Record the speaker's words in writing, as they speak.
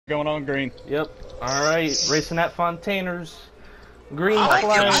Going on green. Yep. Alright, racing at Fontainers. Green I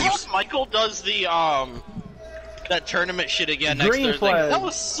flag. hope Michael does the that tournament shit again next Green Thursday. flag. That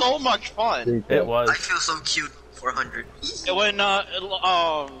was so much fun. It was. I feel so cute. 400. And when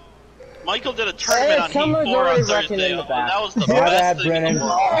Michael did a tournament on Heat 4 on Thursday, that was the best thing in the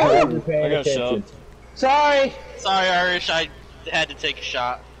world. I got shoved. Sorry! Sorry, Irish, I had to take a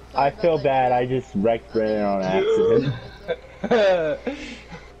shot. I feel bad, I just wrecked Brennan on accident.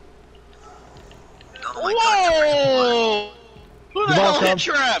 Oh my god. Whoa! Who the hell hit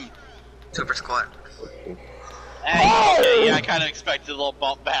Trem? Super squat. Hey, okay, yeah, I kind of expected a little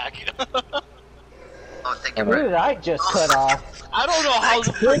bump back. Oh, thank you, Who did Brett. I just cut off? I don't know how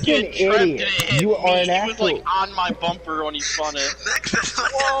the freaking Freaking Trem idiot. didn't hit You are me. an He was like actual- on my bumper when he spun it. Next is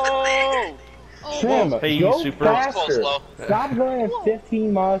what happened. Whoa! Trim, Hey, you go super- faster. Slow. Stop going at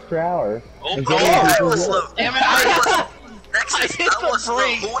 15 miles per hour. Oh, And Oh, getting that people- was slow. Damn it, I Nexus, hit that the was slow.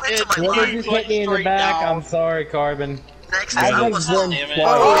 brake Who went into and my Whoever line? just just hit me in the straight back. down. I'm sorry, Carbon. Nexus, I that think was Grim slow. Damn it.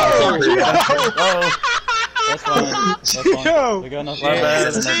 twice. Oh, That's fine. That's fine. We got enough. My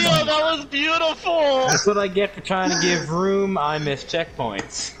bad. Gio, that was beautiful! That's what I get for trying to give room. I miss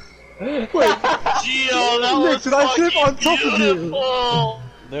checkpoints. Gio, that was did I flip on fucking top of you? beautiful!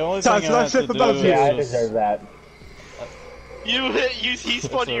 The only Taz, thing did I I have to flip do above is you? Yeah, I just... deserve that. He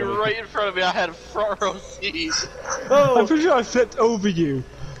spun you right in front of me. I had a front row seat. I'm pretty sure I flipped over you.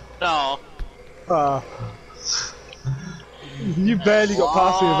 No. You barely got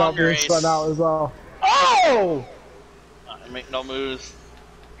past me without being Grace. spun out as well. Oh! I make no moves.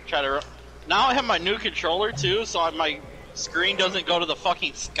 Try to. Now I have my new controller too, so my screen doesn't go to the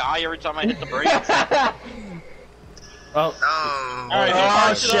fucking sky every time I hit the brakes. oh, Oh. Alright,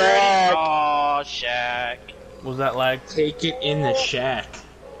 Oh, Shaq. Oh, Shaq. was that lag? Take it in the shack.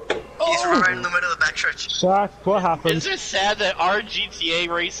 He's right in the middle of the backstretch. Shaq, what happened? Is it sad that our GTA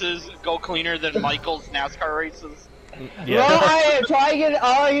races go cleaner than Michael's NASCAR races? Yeah. Ryan, try to get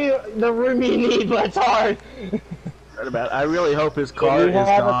all the room you need, but it's hard. I really hope his Do car you is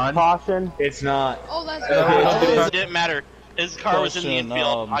have a gone. caution? It's not. Oh, that's It didn't matter. His car was in the Question,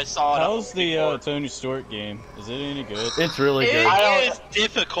 infield. I saw it. How's the Tony Stewart game? Is it any good? It's really It good. is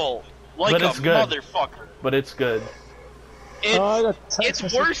difficult. Like But a it's good. motherfucker. But it's good. It's, I got text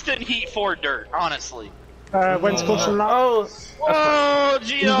it's worse than Heat 4 Dirt, honestly. When's caution lap? Oh, Oh,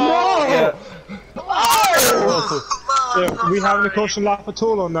 Gio! yeah. Yeah, we having a caution lap at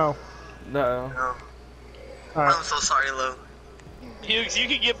all or no? No. No. Alright. I'm so sorry, Lou. Hughes, you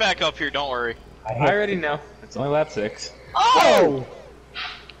can get back up here, don't worry. I already know. It's only lap 6. Oh!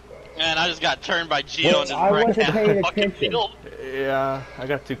 Man, I just got turned by Gio Well, and I just wrecked wasn't half paying the fucking attention. field. Yeah, I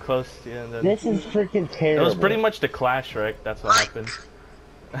got too close to you, and then This is freaking it terrible. was pretty much the clash wreck. That's what happened.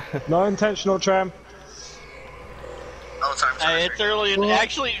 No intentional, Tram. Oh, sorry, I'm sorry. Hey, it's early and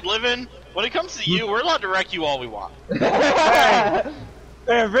actually, Livin, when it comes to you, we're allowed to wreck you all we want.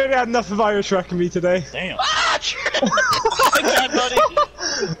 Hey, I've really had enough of Irish wrecking me today. Damn. Ah, okay,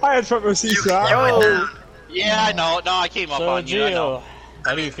 buddy. I had front row seats, You right? went down. Yeah, I know. No, I came up So, on you. I know. Gio,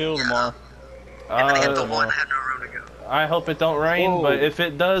 how do you feel tomorrow? And I hit the Uh, one, I had no room to go. I hope it don't rain, Whoa. but if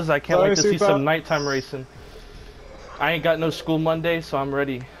it does, I can't Sorry, wait to see Super. some nighttime racing. I ain't got no school Monday, so I'm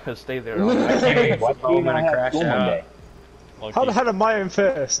ready to stay there all night. Hey, What do you gonna have crash school out. Monday? Lucky. How the hell am I in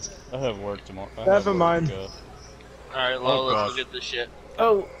first? I have work tomorrow. I have Never work mind. to go. Alright, Oh, Lola, let's gosh. look at this shit.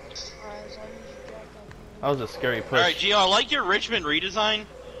 Oh, that was a scary push. Alright, Gio, I like your Richmond redesign.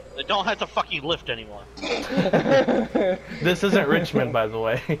 They don't have to fucking lift anymore. This isn't Richmond, by the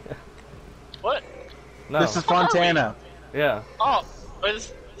way. What? No. This is Fontana. Yeah. Oh,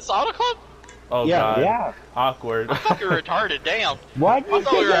 is this Auto Club? Oh Yeah. god. Yeah. Awkward. I'm fucking retarded, damn. Why'd you I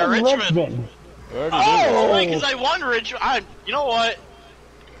thought we say were at that Richmond. Richmond? We already did Oh, it. wait, because I won Richmond. You know what?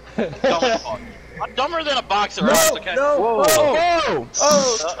 Dumb as fuck. I'm dumber than a box of rocks, okay? Whoa!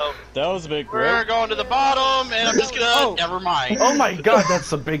 Uh-oh. That was a big We're rip. going to the bottom, and I'm just gonna... Never mind. Oh my god,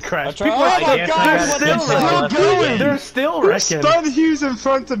 that's a big crash. tried. People Oh are my still, God, they're still that's wrecking. They're still wrecking. Stun Hughes in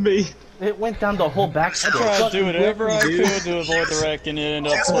front of me. It went down the whole back I stretch. tried to do whatever I could to avoid the wreck and it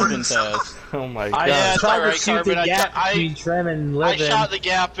ended up flipping Taz. Oh my I god. Yeah, it's tried alright, to shoot Carbon. the I gap tried- between Trem and I Livin. shot the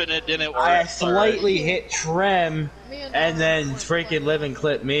gap, and it didn't work. I It's alright. slightly hit Trem, and then freaking Livin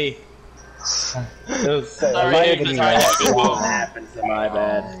clipped me. It was Sorry, Livin it's tried alright. to do happens to my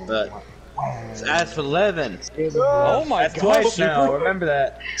bad, but as for Livin, Oh my that's twice gosh, now. Super. Remember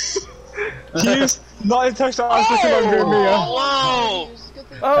that. Hughes, not intentional, I was looking over at Mia. Hello!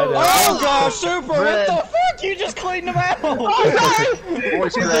 Oh gosh, Super, what the fuck? You just cleaned him out!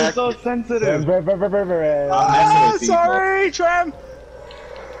 Voice crack. So sensitive. Ah, sorry, Tram.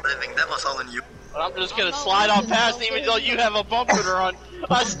 Living, that was all on you. But I'm just gonna slide on past even though you have a bumper to run.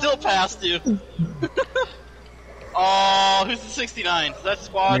 I still passed you. Oh, who's the 69? Is that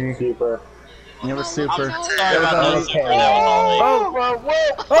squad? Super. You was super. I'm sorry about that, Super. That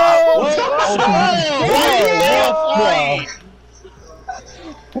was on me.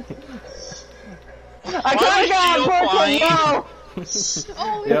 I can't go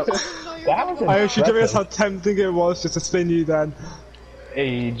Yep. That was I actually realized how tempting it was just to spin you then.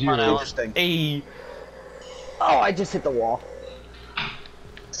 Hey, Interesting. Hey. Oh, I just hit the wall.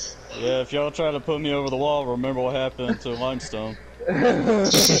 Yeah, if y'all try to put me over the wall, remember what happened to Limestone. Right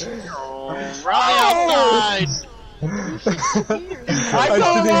outside! I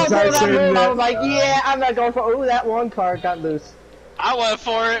saw did the the wall exact go that same move. I net. was like, yeah, I'm not going for. Ooh, that one car got loose. I went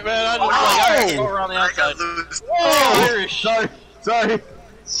for it, man. I just I gotta go around the I outside. got loose. Oh, Irish. Sorry. I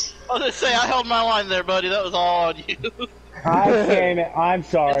was gonna say, I held my line there, buddy. That was all on you. I'm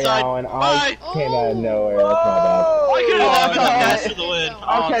sorry, Inside. Alan. Bye. I came out of nowhere. That's my bad. Why couldn't it have been the Oh, pass for the win?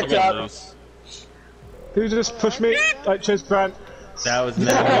 I'll catch up. Loose. Who just pushed me? Like Chase Brand. That was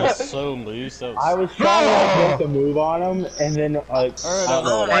That me. was so loose. That I was... was trying to make a move on him, and then like.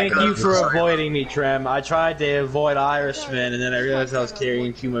 Thank you for avoiding me, Trem. I tried to avoid Irishman, and then I realized I was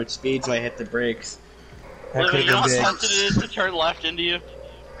carrying too much speed, so I hit the brakes. That Living, could've you know how been big. tempted it is to turn left into you?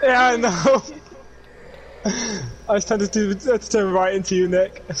 Yeah, I know. I was trying to turn right into you,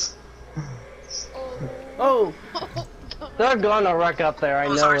 Nick. Oh. They're gonna wreck up there. I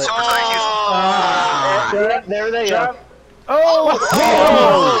know Sorry, it. Super. Sorry, There they go. Oh!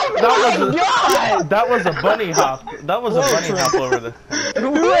 God! That was a bunny hop. That was a bunny hop over the.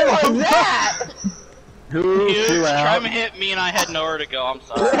 Who was that? Who You flew out? Trem hit me and I had nowhere to go. I'm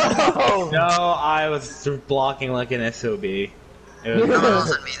sorry. No, I was blocking like an SOB. It was, No, that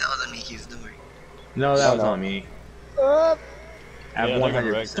wasn't me. That wasn't me. He was doing. no, that was on me. At Yeah, they're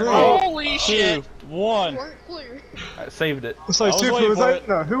gonna wreck. 100%. Holy shit! 2, 1. I saved it. So I was Super waiting was for out. it.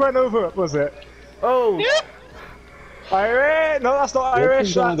 No, who went over it? Was it Oh. Irish? No, that's not This Irish.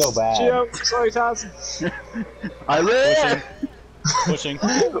 is gonna That's go bad. Gio. Sorry, Taz. I ran. Pushing. I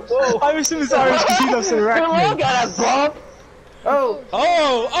was assuming it's Irish because he loves to wreck Who me. got a bump? Oh.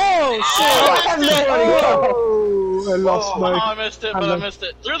 Oh! Oh! I have nowhere to go. Oh, I lost Oh, my. I missed it, but I missed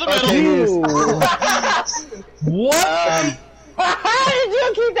it. Through the Okay, middle! What? How did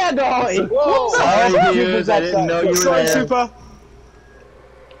you keep that going? Sorry, Hughes. I didn't know you were Sorry, there. Super.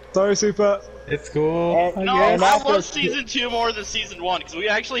 Sorry, Super. It's cool. No, I love season 2 more than season 1 because we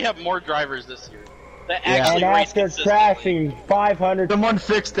actually have more drivers this year that actually And race after consistently. crashing 500. Someone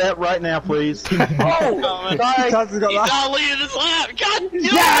fix that right now, please. Oh, Taz has got he's that. not leading this lap. God damn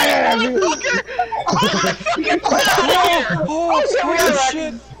it, Yeah, motherfucker!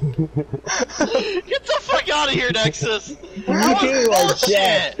 Get the fuck out of here, Nexus! That was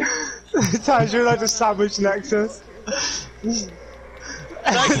bullshit! Taz, you're like a savage Nexus. Nexus, you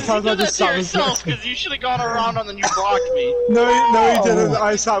Sounds like did a that to savage yourself Nexus. because you should have gone around and then you blocked me. No, he didn't.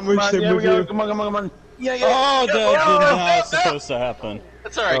 I sandwiched Come on, him here we with go. you. Come on, come on, come on. Yeah, yeah. Oh, that didn't how it's supposed to happen.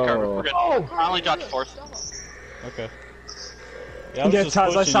 That's alright, Carver. We're good. I only dodged fourth. Okay. Yeah, I was Yeah, just Taz, I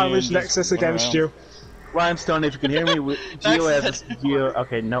pushing you sandwiched and just Nexus went against around. you. Limestone, if you can hear me, Geo has Geo.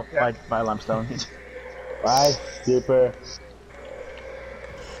 Okay, nope. Bye, Limestone. Bye, Super.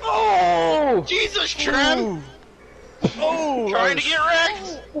 Oh! Jesus, Trem! Oh! Trying to get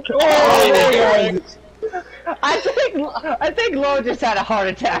wrecked! I think Lo just had a heart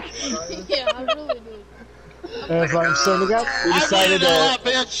attack. Yeah, I really do. There's Limestone again. We I decided blew it all that. up,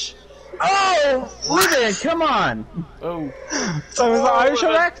 bitch! Oh, Ruben, come on. Oh. So was that Irish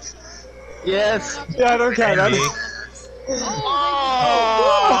wrecked? Yes. Yeah, I don't care then.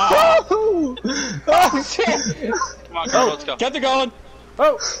 Oh! Oh shit! Come on, Carver, let's go. Get the going!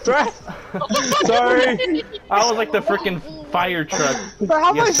 Oh. Sorry. I was like the freaking fire truck. But how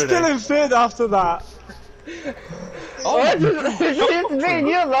am I Yesterday. still in fifth after that? It's just me and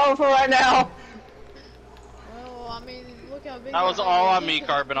you alone for right now. Well, I mean, look how big That was all on me,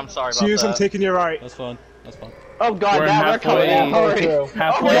 Carbon. I'm sorry about Cheers, I'm that. taking you right. That's fun. That's fun. Oh god, We're now they're coming out. halfway- Hurry.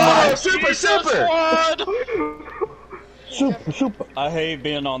 Halfway. Oh, super, super. Squad! Super. I hate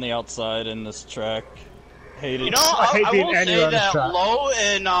being on the outside in this track. Hate it. You know, I hate I being will anywhere say on this that track. Low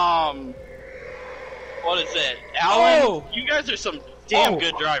and, what is it? Alan, Oh! you guys are some damn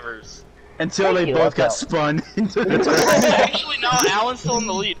good drivers. Until they you. both got spun into the turn. Actually, no, Alan's still in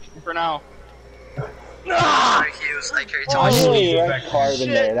the lead for now. Sorry, Hughes. I carry too much. Holy wrecked Carbon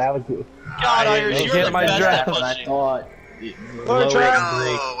there. That was good. God, Irish, didn't you're get the my best at draft. I pushing. thought. Trem.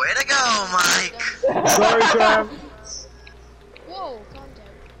 Oh, way to go, Mike. Sorry, Tram. Whoa, contact.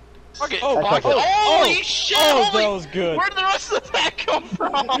 Okay. Oh, Holy shit! that was good. Where did the rest of the pack come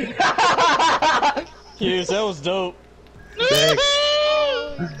from? Hughes, that was dope.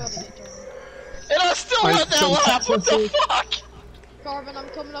 Oh, he's about to get turned. And I still had that lap. What the fuck? Carvin, I'm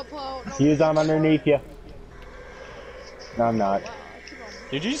coming up. No, Hughes, I'm underneath you. No, I'm not. wow, come on.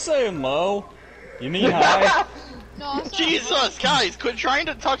 Did you say low? You mean high? No, I said Jesus, guys, quit trying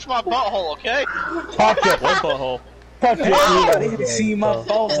to touch my butthole, okay? Touch it. What butthole? Touch it. I didn't see my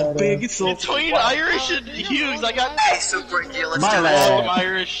balls are big. It's so Between Irish and Hughes, I got Hey, Super Gear, let's My do lad. it.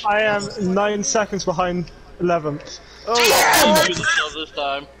 Irish. I am 9 seconds behind 11th. Oh, this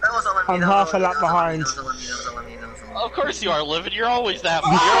time. That was all on me. I'm that was half all a on me, lap that was all on me, behind. that was all on me, that was all on me, that was all on me. Of course you are, Livin. You're always that.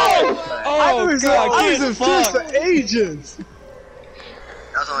 I was in first for ages. That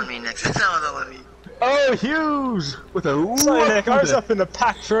was all on me, Nick. That was all on me. Oh, Hughes! With a Sorry, Nick, I was up in the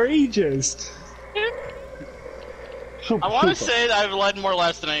pack for ages. I want to say that I've led more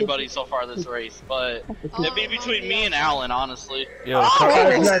laps than anybody so far this race, but it'd be between me and Alan, honestly. Yo,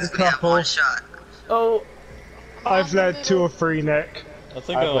 I've led a We have couple. one shot. oh, I've led 2 or 3, Nick. I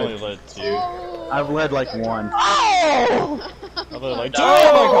think I only led 2. Oh, I've led like 1. I led like 2.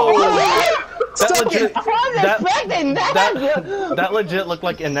 that legit, I wasn't expecting that. that legit looked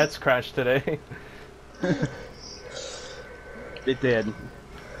like Annette's crash today. It did.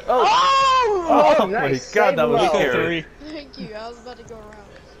 Oh my nice. god, that was Save scary. thank you. I was about to go around.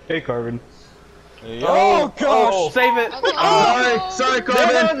 Hey, Carvin. Oh gosh, save it! Okay. Sorry, There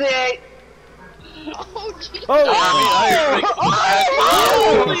Carvin. goes it. Oh, geez. Oh!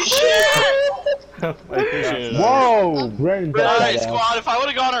 Holy shit! I appreciate it. Whoa, Brendan. Alright, squad, if I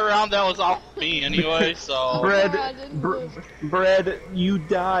would've gone around, that was off me anyway, so... I Bread, didn't move. Bread, you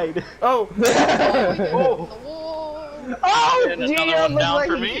died. Oh! Whoa. Oh, And gee, another that one looks down like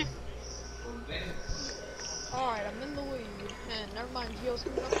for me. Alright, I'm in the lead. And never mind, Gio's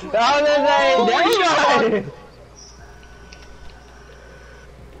coming up. Oh, there you go.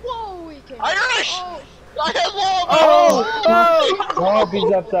 Whoa, he came. Irish! Oh, I had long Oh,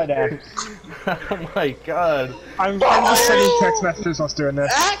 he's upside down. Oh my god. I'm just sending text messages whilst doing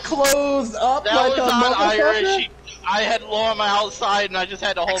this. That closed up That like was a on Irish. motherfucker. I had low on my outside and I just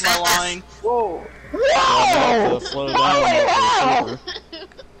had to hold my line. Whoa. Slow down. Holy hell! yeah, let's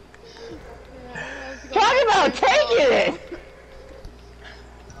go. Talk about taking it.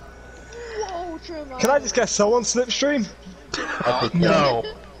 Whoa, Trim. Can I just get someone slipstream? No.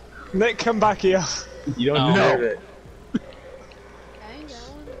 Nick, come back here. You don't No. deserve it. Dang,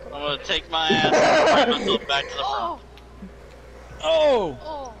 that one. I'm gonna take my ass and bring myself back to the front. Oh, Oh!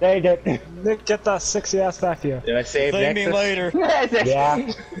 oh. There you go. Nick, get that sexy ass back here. Did I save Thank me Nexus? later.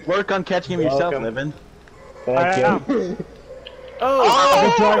 Yeah. Work on catching him yourself, Welcome. Livin. I Thank am. you. Oh!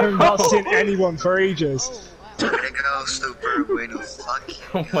 I've been driving without seeing anyone for ages. Oh, wow. Way to go, Super. Way to fuck you.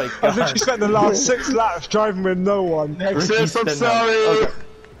 Oh my I've literally god. spent the last 6 laps driving with no one. Nexus, I'm Ricky's sorry. okay.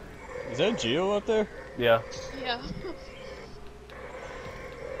 Is that Gio up there? Yeah. Yeah.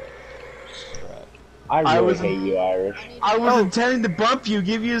 I really was- hate you, Irish. I was intending to bump you,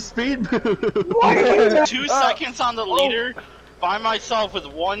 give you a speed boost. 2 seconds on the leader by myself with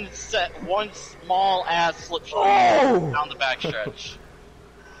one small ass slipstream down the backstretch.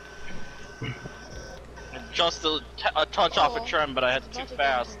 And just a touch off a trim, but I had too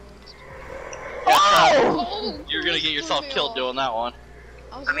fast. Oh! You're gonna get yourself killed doing that one.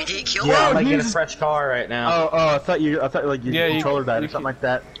 I mean, he killed Yeah, I'm me. like in a fresh car right now. Oh, I thought like your Yeah, you- controller died or you something like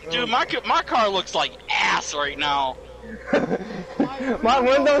that. Dude, my car looks like ass right now. My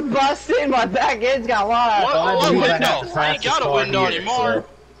window's busted, my back end's got lost. What believe I window? have the I ain't got a fastest window car here, anymore.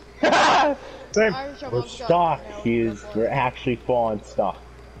 Same. Irish We're almost got stuck, me. Hughes. We're actually falling stuck.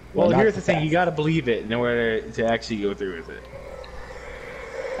 Well, We're here's not the thing, fast. you gotta believe it in order to actually go through with it.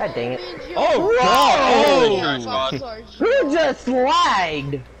 God dang it. Oh, Oh, I'm squad. sorry. Who just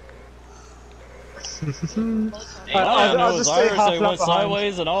lagged? I I'll don't know, it was just stay Irish half that lap went behind.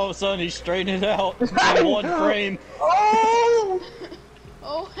 sideways and all of a sudden he straightened it out in 1 frame. Oh!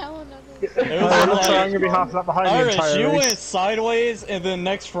 Oh, Helen, It I'm was sorry, I'm like, gonna be half lap behind the Irish, entire you race. went sideways and then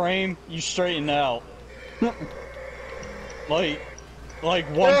next frame you straightened out. like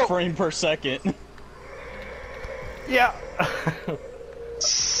 1 frame per second. Yeah.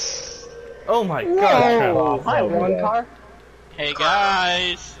 Oh my god, Trevor. I have one car. Hey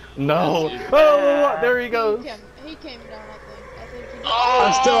guys. No. Oh, there he goes. He came down, I think he did.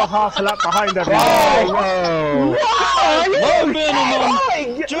 I'm still half a lap behind everyone. Oh, Low minimum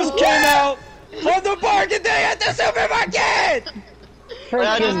just came out from the parking day at the supermarket!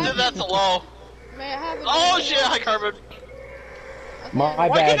 I just did that to low. May I have it? Oh shit, hi Carbon. My Why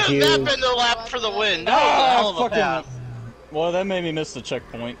bad, couldn't that Hughes. been the lap for the win? That was a hell of a pass. Well, that made me miss the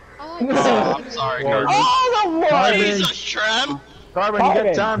checkpoint. I like Oh, I'm sorry, Carbon. Oh, the one! Jesus, Trem! Carbon, you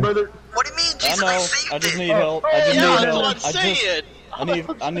got time, brother. What do you mean, I Jesus? know. saved I just it. need help. I just Yeah, need that's help. what I'm saying!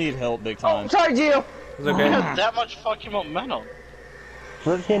 I need help big time. Sorry, Gio. It's okay. That much fucking momentum.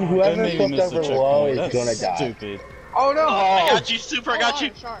 Freaking I whoever made flipped me miss the over low checkpoint. is That's gonna die. stupid. Oh no! I got you, Super, I got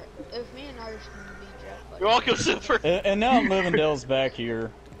you. Sorry. If me and Irish can beat Jeff, You're welcome, Super. And now Livendale's back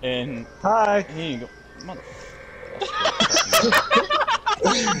here, and Hi. he ain't go. Mother.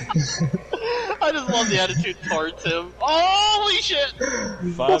 I just love the attitude towards him. Holy shit!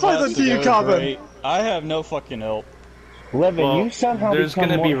 Five happened has to you, go Carbon? great. I have no fucking help. Living, Well, you somehow there's become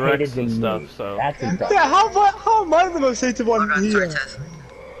gonna more be hated wrecks than and stuff, me. so. That's impressive. Yeah, how am I the most hated one Sorry, here? Tess.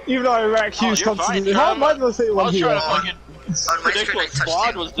 Even though I wreck Oh, Hughes you're fine, constantly. How am I the most hated I one was here? trying to fucking On my predict screen, I what touched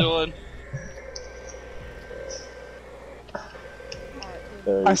Squad you. was doing.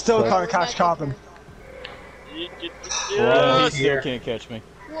 I still can't catch Carbon. Yeah, he still can't catch me.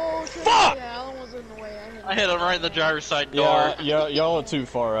 whoa, fuck! Yeah, Alan was in the way. I hit him right in the driver's side door. Yeah, y'all are too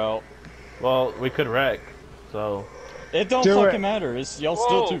far out. Well, we could wreck, so. It don't Do fucking it. matter. It's y'all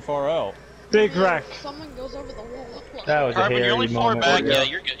still Whoa. too far out. Big wreck. Someone goes over the wall. That was a Carbon, you're hairy only far moment. back. right Yeah, there.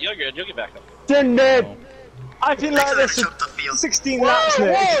 you're good. You're good. You'll get back up. Send it! I've been like Next this time I for choked the field. 16 laps, Nick.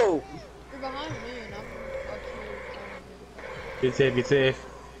 You're behind me, and I'm actually. Get safe, get safe.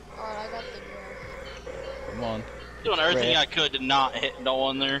 Alright, I got the drift. Come on. Doing everything I could to not hit no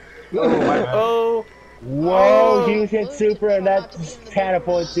one there. Oh! Whoa, Hughes hit super and that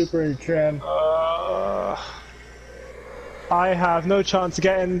catapult super and trim. I have no chance of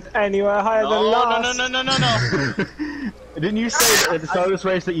getting anywhere higher than No, last. no. Didn't you say at the start of this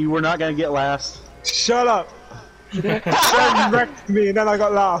race that you were not going to get last? Shut up. Trem wrecked me and then I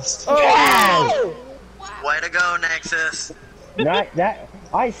got last. Yes! Way to go, Nexus. Not that.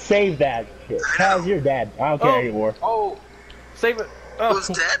 I saved that shit. How's your dad? I don't care anymore. Oh! Save it! Oh! Who's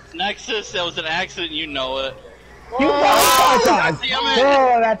dead? Nexus, that was an accident. You know it. You got God damn it!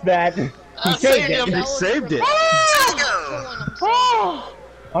 Oh, that's bad. You I saved saved it. him. He saved it. Let's go.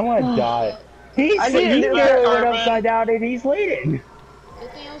 I'm gonna die. He I said didn't he do nearly that, went Carbon. upside down and he's leading.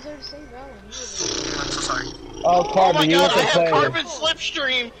 Good thing I was there to save Alan. I'm so sorry. Oh, Oh Carbon, my you god, have I to have play. Carbon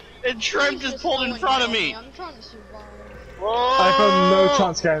Slipstream, and Trem just pulled in front of me. I'm trying to survive. I've got no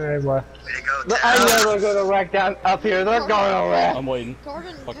chance of getting anywhere. Way to go, I'm Tess. never gonna wreck down up here. They're gonna wreck. I'm waiting.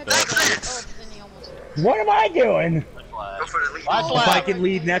 Carbon Fuck kept that. going up, then he almost wrecked. What am I doing? Go for the lead. Last If I lap. could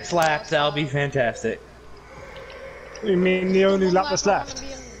lead next lap, that would be fantastic. You mean the only lap that's I wanna left? be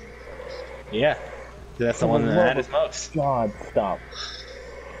in- Yeah. That's the one that matters most. God, stop.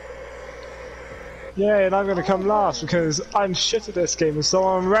 Yeah, and I'm gonna come last because I'm shit at this game and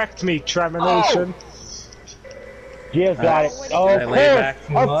someone wrecked me, Tremination. Gio's got it. Oh, I of lay course. back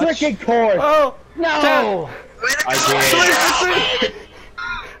too A much? freaking course. Oh! No! Way to go. I did.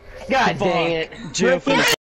 God dang it. Jill finished